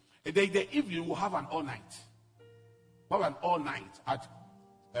 And then in the evening, we'll have an all night. We'll have an all night at,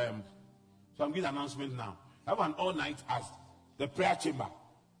 so I'm giving an announcement now. I have an all night at the prayer chamber.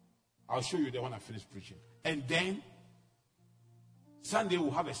 I'll show you the one I finished preaching. And then Sunday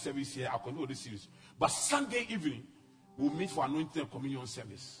we'll have a service here. I'll continue this series. But Sunday evening, we'll meet for anointing and communion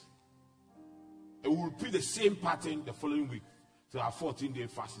service. And we'll repeat the same pattern the following week till our 14-day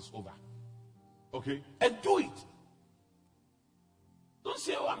fast is over. Okay? And do it. Don't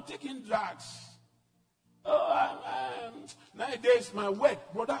say, oh, I'm taking drugs. Oh, nowadays my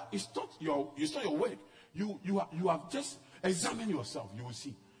work, brother, it's not your work. You have just examined yourself. You will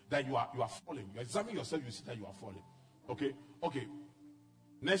see that you are falling. You examine yourself, you see that you are falling. Okay.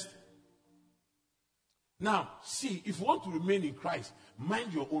 Next. Now, see, if you want to remain in Christ,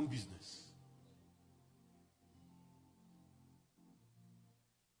 mind your own business.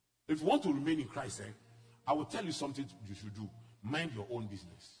 If you want to remain in Christ, I will tell you something you should do. Mind your own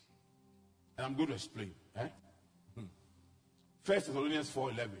business. And I'm going to explain. 1 Thessalonians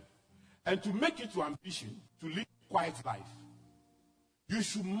 4:11. And to make it your ambition to live a quiet life, you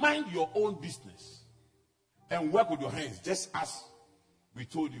should mind your own business and work with your hands, just as we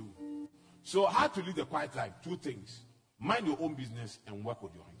told you. So how to live a quiet life? 2 things. Mind your own business and work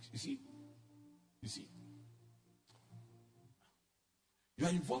with your hands. You see? You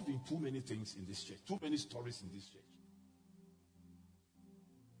are involved in too many things in this church. Too many stories in this church.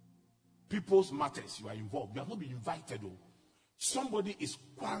 People's matters, you are involved. You have not been invited. Somebody is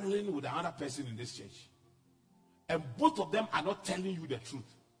quarreling with another person in this church. And both of them are not telling you the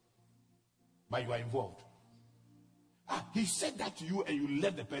truth. But you are involved. He said that to you and you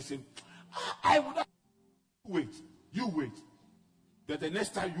left the person. I would have... Wait. You wait. That the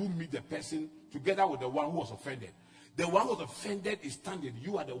next time you meet the person together with the one who was offended. The one who was offended is standing.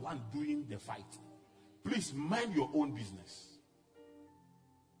 You are the one doing the fight. Please mind your own business.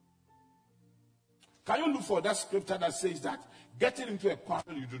 Can you look for that scripture that says that getting into a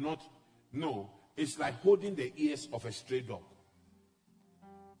quarrel you do not know is like holding the ears of a stray dog?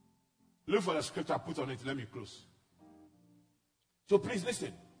 Look for the scripture, put on it. Let me close. So please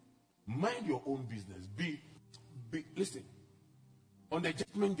listen. Mind your own business. Listen. On the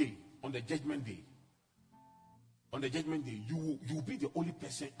judgment day, you will be the only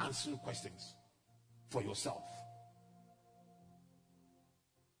person answering questions for yourself.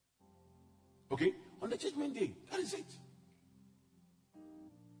 Okay? On the judgment day, that is it.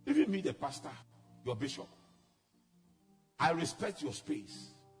 If you meet the pastor, your bishop, I respect your space.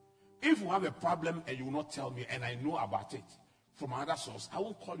 If you have a problem and you will not tell me and I know about it from another source, I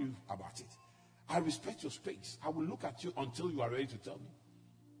won't call you about it. I respect your space. I will look at you until you are ready to tell me.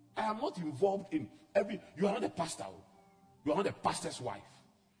 I am not involved in you are not a pastor. You are not a pastor's wife.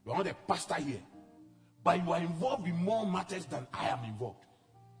 You are not a pastor here. But you are involved in more matters than I am involved.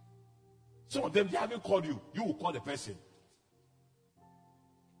 Some of them, they haven't called you. You will call the person.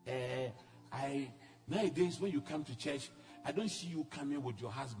 Nowadays, when you come to church, I don't see you coming with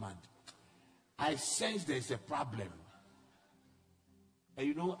your husband. I sense there's a problem. And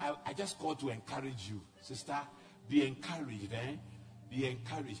you know, I just called to encourage you. Sister, be encouraged, eh? Be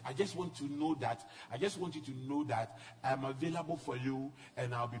encouraged. I just want you to know that I'm available for you,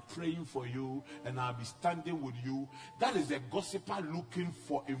 and I'll be praying for you, and I'll be standing with you. That is a gossiper looking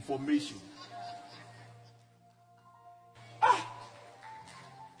for information.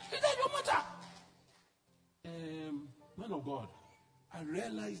 Is that your matter? Man of God, I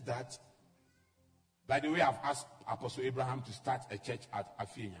realized that. By the way, I've asked Apostle Abraham to start a church at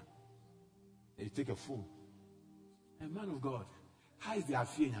Afienya. You take a phone. And man of God, how is the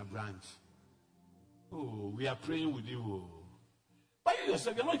Afienya branch? Oh, we are praying with you. But you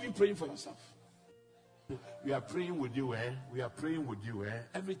yourself, you're not even praying for yourself. We are praying with you, eh? We are praying with you, eh?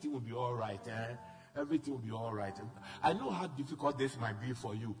 Everything will be all right, eh? Everything will be all right. I know how difficult this might be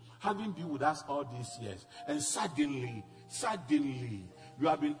for you, having been with us all these years. And suddenly, you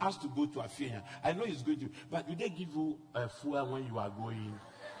have been asked to go to Afienya. I know it's going to, but do they give you a fuel when you are going?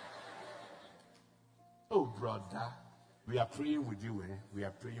 Oh, brother, we are praying with you, eh? We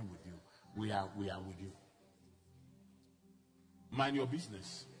are praying with you. We are with you. Mind your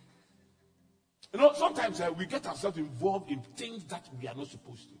business. You know, sometimes we get ourselves involved in things that we are not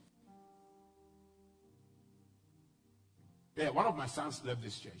supposed to. Yeah, one of my sons left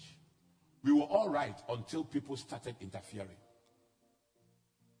this church. We were all right until people started interfering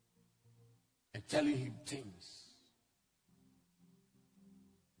and telling him things.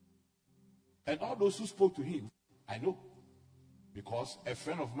 And all those who spoke to him, I know, because a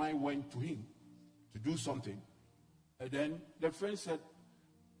friend of mine went to him to do something, and then the friend said,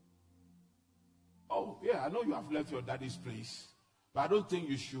 "Oh, yeah, I know you have left your daddy's place, but I don't think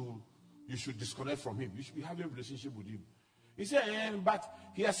you should disconnect from him. You should be having a relationship with him." He said, "But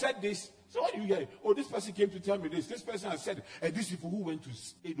he has said this." So what do you hear? "Oh, this person came to tell me this. This person has said, and these people who went to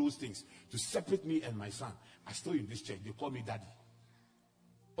say those things to separate me and my son are still in this church. They call me daddy."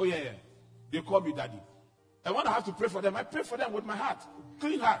 Oh, yeah. They call me daddy. And when I have to pray for them, I pray for them with my heart,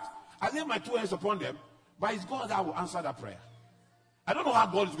 clean heart. I lay my 2 hands upon them, but it's God that will answer that prayer. I don't know how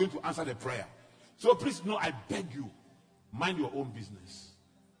God is going to answer the prayer. So please, no, I beg you, mind your own business.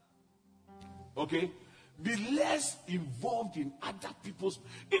 Okay? Be less involved in other people's.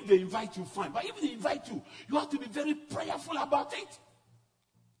 If they invite you, fine. But if they invite you, you have to be very prayerful about it.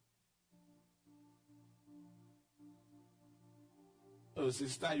 Oh,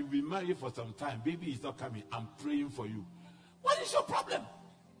 sister, you've been married for some time. Baby is not coming. I'm praying for you. What is your problem?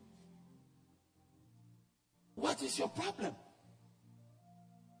 What is your problem?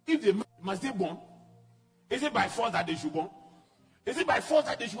 If they must they born? Is it by force that they should born? Is it by force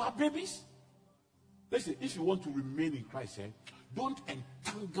that they should have babies? Listen, if you want to remain in Christ, don't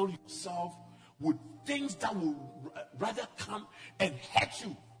entangle yourself with things that will rather come and hurt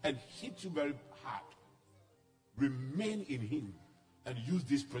you and hit you very hard. Remain in Him and use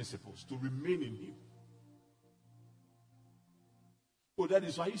these principles to remain in Him. Oh, that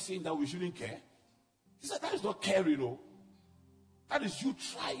is why you're saying that we shouldn't care? He said that is not caring, you know. That is you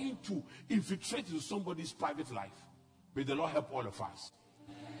trying to infiltrate into somebody's private life. May the Lord help all of us.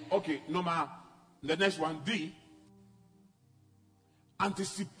 Okay, the next one, D.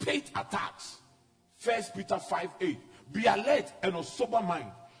 Anticipate attacks. 1 Peter 5:8. Be alert and of sober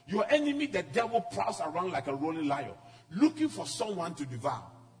mind. Your enemy, the devil, prowls around like a rolling lion, looking for someone to devour.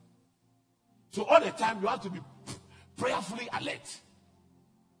 So all the time you have to be prayerfully alert.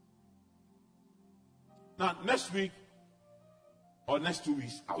 Now, next week or next 2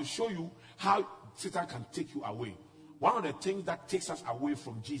 weeks, I will show you how Satan can take you away. One of the things that takes us away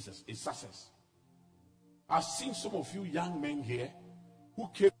from Jesus is success. I've seen some of you young men here who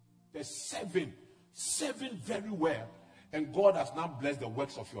came the seven very well, and God has now blessed the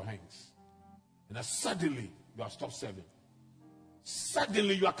works of your hands. And then suddenly you have stopped serving.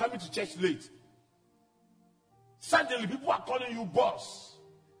 Suddenly you are coming to church late. Suddenly people are calling you boss.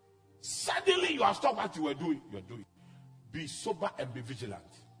 Suddenly you have stopped what you were doing. You're doing. Be sober and be vigilant.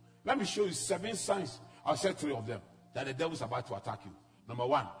 Let me show you 7 signs. I'll say 3 of them that the devil is about to attack you. Number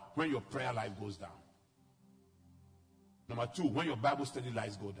 1, when your prayer life goes down. Number 2, when your Bible study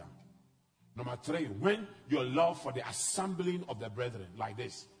lives go down. Number 3, when your love for the assembling of the brethren, like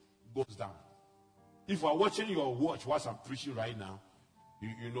this, goes down. If you are watching your watch whilst I'm preaching right now,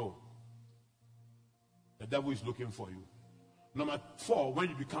 you know the devil is looking for you. Number 4, when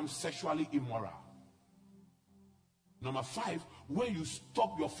you become sexually immoral. Number 5, when you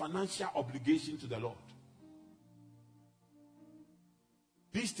stop your financial obligation to the Lord.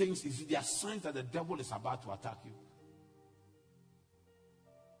 These things, they are signs that the devil is about to attack you.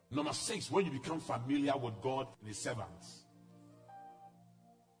 Number 6, when you become familiar with God and his servants.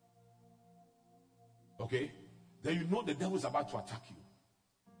 Okay? Then you know the devil is about to attack you.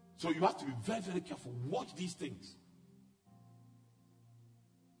 So you have to be very, very careful. Watch these things.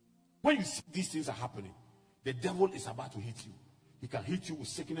 When you see these things are happening, the devil is about to hit you. He can hit you with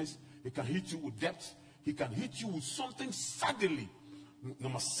sickness. He can hit you with debt. He can hit you with something suddenly.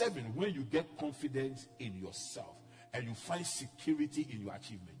 Number 7, when you get confidence in yourself and you find security in your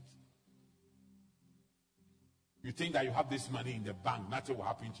achievement. You think that you have this money in the bank, nothing will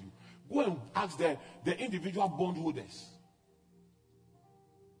happen to you. Go and ask the individual bondholders.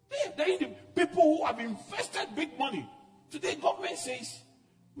 The people who have invested big money. Today, government says,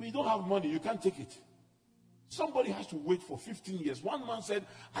 we don't have money, you can't take it. Somebody has to wait for 15 years. One man said,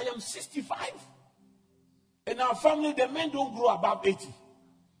 I am 65. In our family, the men don't grow above 80.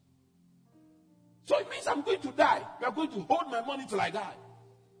 So it means I'm going to die. You are going to hold my money till I die.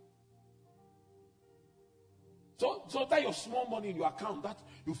 So that your small money in your account, that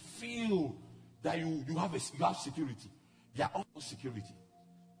you feel that you have security. You are almost security.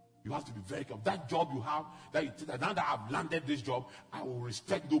 You have to be very careful. That job you have, now that I've landed this job, I will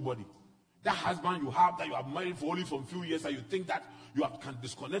respect nobody. That husband you have that you have married for only for a few years, and you think that you can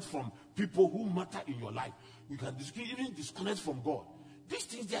disconnect from people who matter in your life. You can even disconnect from God. These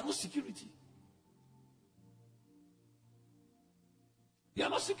things, they are not security. They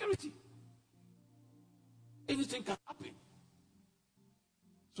are not security. Anything can happen.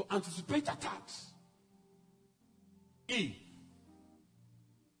 So anticipate attacks. E.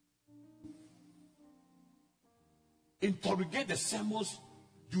 Interrogate the sermons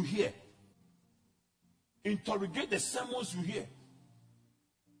you hear. Interrogate the sermons you hear.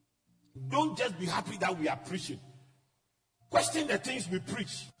 Don't just be happy that we are preaching. Question the things we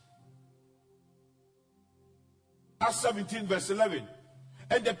preach. Acts 17 verse 11.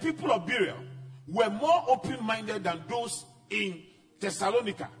 And the people of Berea were more open-minded than those in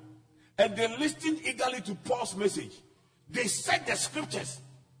Thessalonica. And they listened eagerly to Paul's message. They searched the scriptures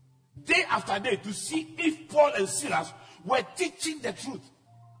day after day to see if Paul and Silas were teaching the truth.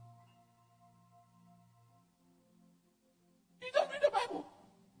 You don't read the Bible.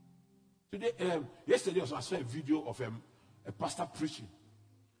 Yesterday also I saw a video of a pastor preaching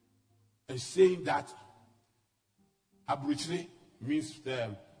and saying that abritre means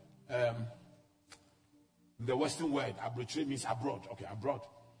the Western word, abritre means abroad. Okay, abroad.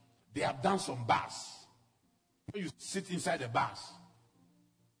 They have done some bars. When you sit inside the bars,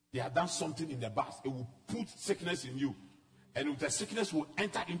 they have done something in the bars. It will put sickness in you. And the sickness will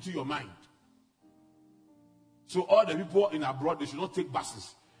enter into your mind. So all the people in abroad, they should not take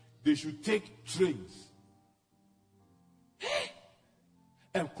buses. They should take trains.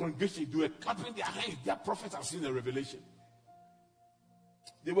 And congregation, they were clapping their hands. Their prophets have seen a revelation.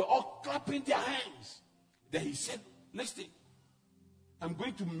 They were all clapping their hands. Then he said, listen, I'm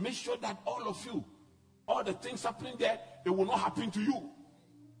going to make sure that all of you, all the things happening there, it will not happen to you.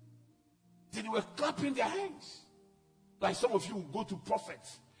 They were clapping their hands. Like some of you will go to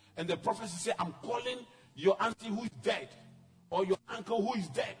prophets, and the prophets say, I'm calling your auntie who is dead, or your uncle who is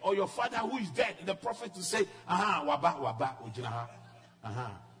dead, or your father who is dead. And the prophet will say, waba, ojinaha.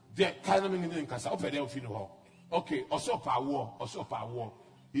 There, okay, also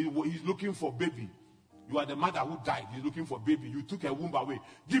he's looking for baby. You are the mother who died. He's looking for baby. You took her womb away.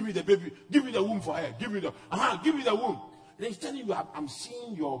 Give me the baby. Give me the womb for her. Give me the womb. And he's telling you, I'm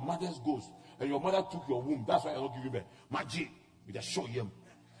seeing your mother's ghost. And your mother took your womb. That's why I don't give you birth. Magic. We just show him.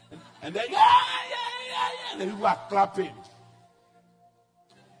 And then, yeah. And then people are clapping.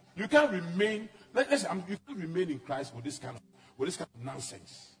 You can't remain. Listen, you can't remain in Christ with this kind of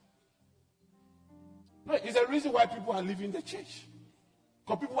nonsense. No, it's the reason why people are leaving the church.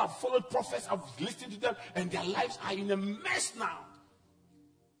 Because people have followed prophets, have listened to them, and their lives are in a mess now.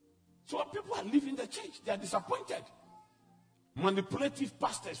 So people are leaving the church. They are disappointed. Manipulative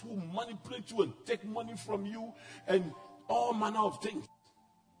pastors who manipulate you and take money from you and all manner of things.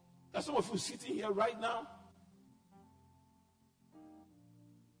 There's some of you sitting here right now.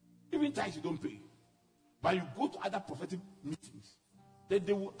 Even tithes you don't pay. But you go to other prophetic meetings. Then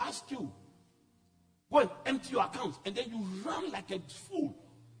they will ask you, go and empty your accounts. And then you run like a fool.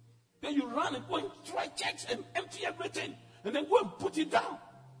 Then you run and go and try checks and empty everything. And then go and put it down.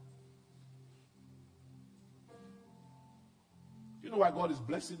 You know why God is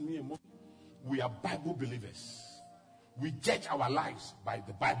blessing me and more? We are Bible believers. We judge our lives by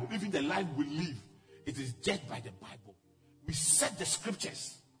the Bible. Even the life we live, it is judged by the Bible. We set the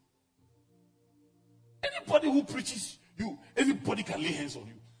scriptures. Anybody who preaches you, anybody can lay hands on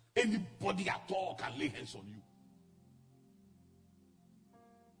you. Anybody at all can lay hands on you.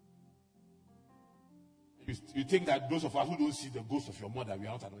 You think that those of us who don't see the ghost of your mother, we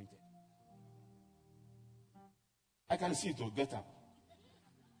are not anointed. I can see it. Oh, get up.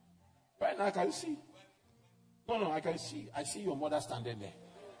 Right now I can see. No, I can see. I see your mother standing there.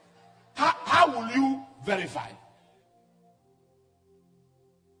 How will you verify?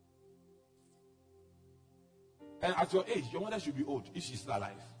 And at your age, your mother should be old if she's still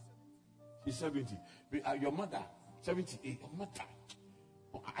alive. She's 70. Your mother, 78. Your mother.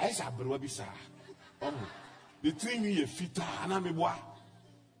 I said, the 3 years fita anameboa.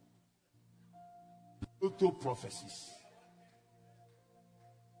 Auto prophecies.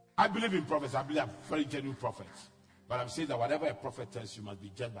 I believe in prophets. I believe I'm very genuine prophets. But I'm saying that whatever a prophet tells you must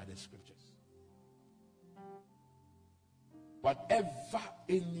be judged by the scriptures. Whatever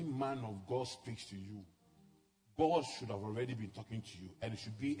any man of God speaks to you, God should have already been talking to you, and it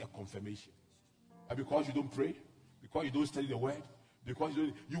should be a confirmation. And because you don't pray, because you don't study the word, because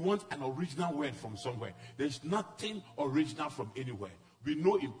you want an original word from somewhere. There's nothing original from anywhere. We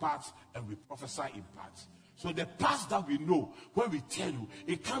know in parts and we prophesy in parts. So the parts that we know, when we tell you,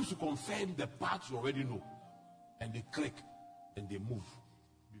 it comes to confirm the parts you already know. And they click and they move.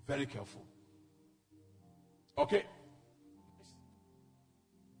 Be very careful. Okay?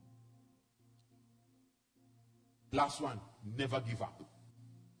 Last one, never give up.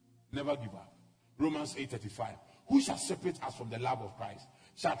 Never give up. Romans 8:35. Who shall separate us from the love of Christ?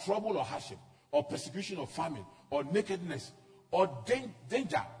 Shall trouble or hardship, or persecution or famine, or nakedness, or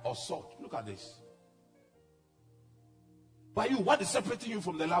danger or sword? Look at this. By you, what is separating you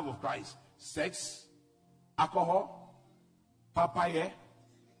from the love of Christ? Sex, alcohol, papaya,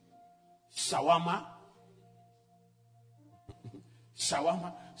 shawarma.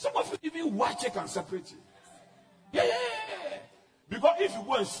 Shawarma. Some of you, even watch it can separate you. Yeah. Because if you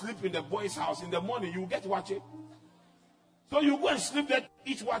go and sleep in the boy's house in the morning, you get watch it. So you go and sleep there,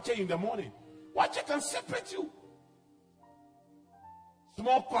 eat watch it in the morning. Watch it can separate you.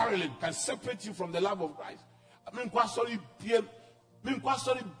 Small quarreling can separate you from the love of Christ. Sorry.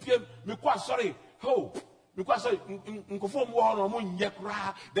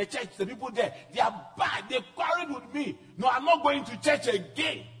 The church, the people there, they are bad. They quarreled with me. No, I'm not going to church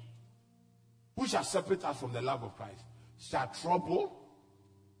again. Who shall separate us from the love of Christ? Shall trouble?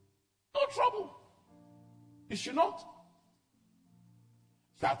 No trouble. It should not.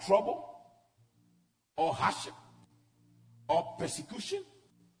 Shall trouble? Or hardship? Or persecution?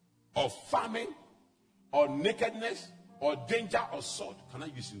 Or famine? Or nakedness? Or danger? Or sword? Can I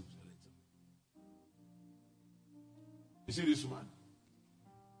use you? You see this woman?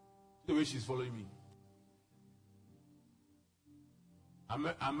 The way she's following me.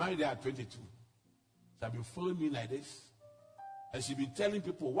 I'm married there at 22. She's been following me like this. And she's been telling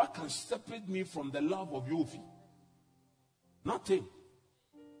people, what can separate me from the love of Yofi? Nothing.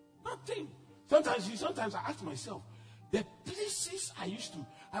 Nothing. Sometimes I ask myself, the places I used to,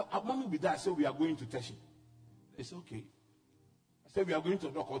 mommy with that, I said, we are going to Teshi. They said, okay. I said, we are going to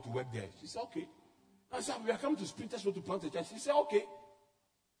Doko to work there. She said, okay. I said, we are coming to Sprinters Road to plant a church. She said, okay.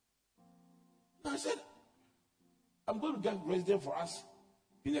 And I said, I'm going to get resident for us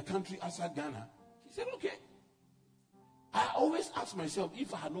in a country outside Ghana. She said, okay. I always ask myself,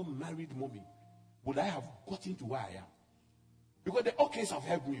 if I had not married mommy, would I have gotten to where I am? Because the okays have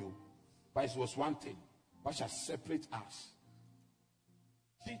helped me, but it was one thing. What shall separate us?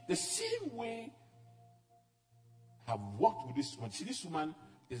 See, the same way I've walked with this woman. See, this woman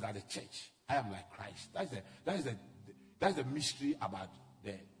is like the church. I am like Christ. That's the mystery about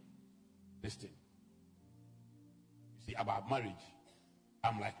this thing. You see, about marriage.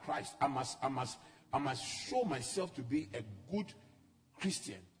 I'm like Christ. I must show myself to be a good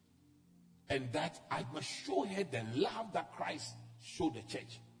Christian. And that I must show her the love that Christ showed the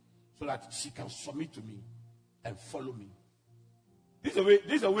church. So that she can submit to me and follow me. This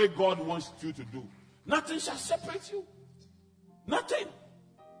is the way God wants you to do. Nothing shall separate you. Nothing.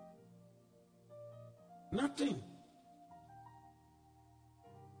 Nothing.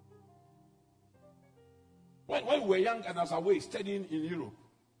 When we were young and I was away studying in Europe,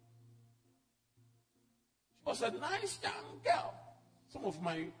 she was a nice young girl. Some of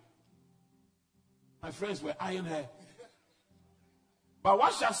my friends were eyeing her. But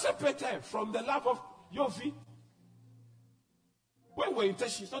what shall separate her from the love of Yofi? When we were in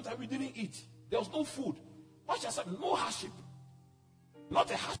Teshi, sometimes we didn't eat. There was no food. What shall separate? No hardship.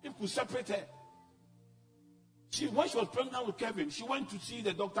 Not a hardship could separate her. When she was pregnant with Kevin, she went to see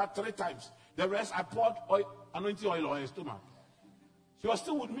the doctor 3 times. The rest, I poured anointing oil on her stomach. She was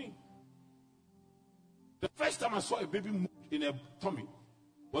still with me. The first time I saw a baby move in her tummy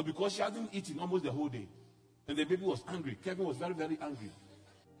was because she hadn't eaten almost the whole day. And the baby was angry. Kevin was very, very angry.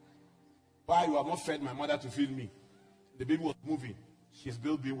 But why you have not fed my mother to feed me. The baby was moving. She's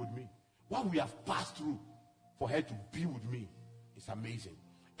still being with me. What we have passed through for her to be with me is amazing.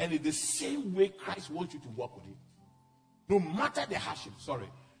 And it's the same way Christ wants you to walk with him. No matter the hardship. Sorry.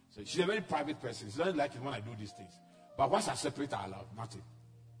 So she's a very private person. She doesn't like it when I do these things. But once I separate her, allow nothing.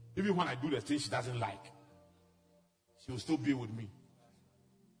 Even when I do the things she doesn't like, she will still be with me.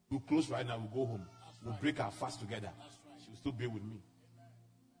 We'll close right now. We'll go home. We'll break our fast together. She will still be with me.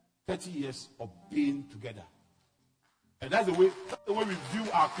 30 years of being together. And that's the way we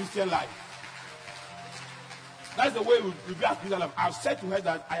view our Christian life. That's the way we view our Christian life. I've said to her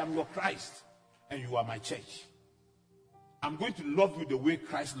that I am your Christ and you are my church. I'm going to love you the way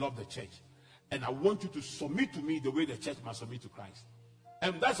Christ loved the church. And I want you to submit to me the way the church must submit to Christ.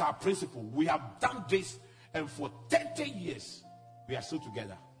 And that's our principle. We have done this, and for 30 years, we are still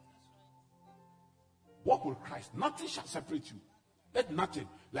together. Walk with Christ. Nothing shall separate you. Let nothing.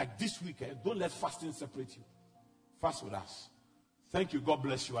 Like this weekend, don't let fasting separate you. Fast with us. Thank you. God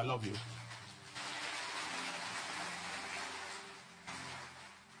bless you. I love you.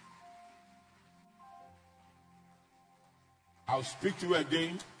 I'll speak to you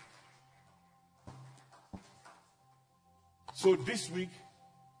again. So this week,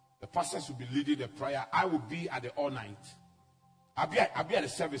 the pastors will be leading the prayer. I will be at the all night. I'll be at the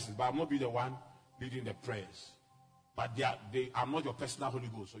services, but I'll not be the one leading the prayers. But I'm not your personal Holy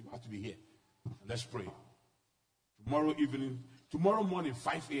Ghost, so you have to be here. Let's pray. Tomorrow morning,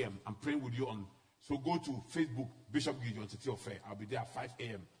 5 a.m., I'm praying with you on. So go to Facebook, Bishop Gideon Titi Ofe. I'll be there at 5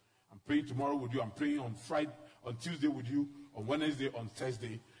 a.m. I'm praying tomorrow with you. I'm praying on Friday, on Tuesday with you, on Wednesday, on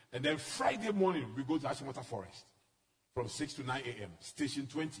Thursday. And then Friday morning, we go to Ashimota Forest from 6 to 9 a.m., Station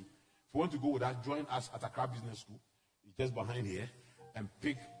 20. If you want to go with us, join us at Accra Business School. It's just behind here. And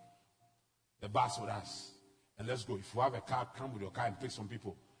pick the bus with us. And let's go. If you have a car, come with your car and pick some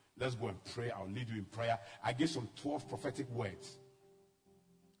people. Let's go and pray. I'll lead you in prayer. I gave some 12 prophetic words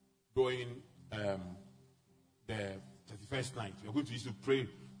going the 31st night. We're going to use to pray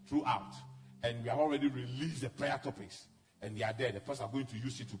throughout. And we have already released the prayer topics. And they are there. The person are going to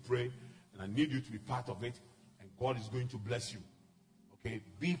use it to pray. And I need you to be part of it. And God is going to bless you. Okay?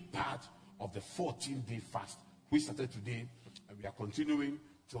 Be part of the 14-day fast. We started today. And we are continuing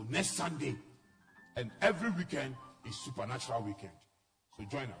till next Sunday. And every weekend is supernatural weekend. So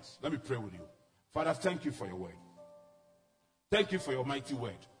join us. Let me pray with you. Father, thank you for your word. Thank you for your mighty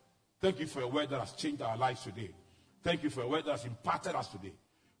word. Thank you for your word that has changed our lives today. Thank you for your word that has imparted us today.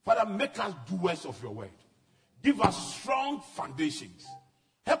 Father, make us doers of your word. Give us strong foundations.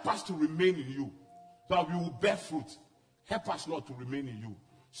 Help us to remain in you so that we will bear fruit. Help us, Lord, to remain in you.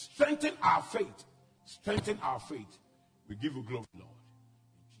 Strengthen our faith. Strengthen our faith. We give you glory, Lord.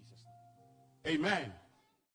 In Jesus' name. Amen.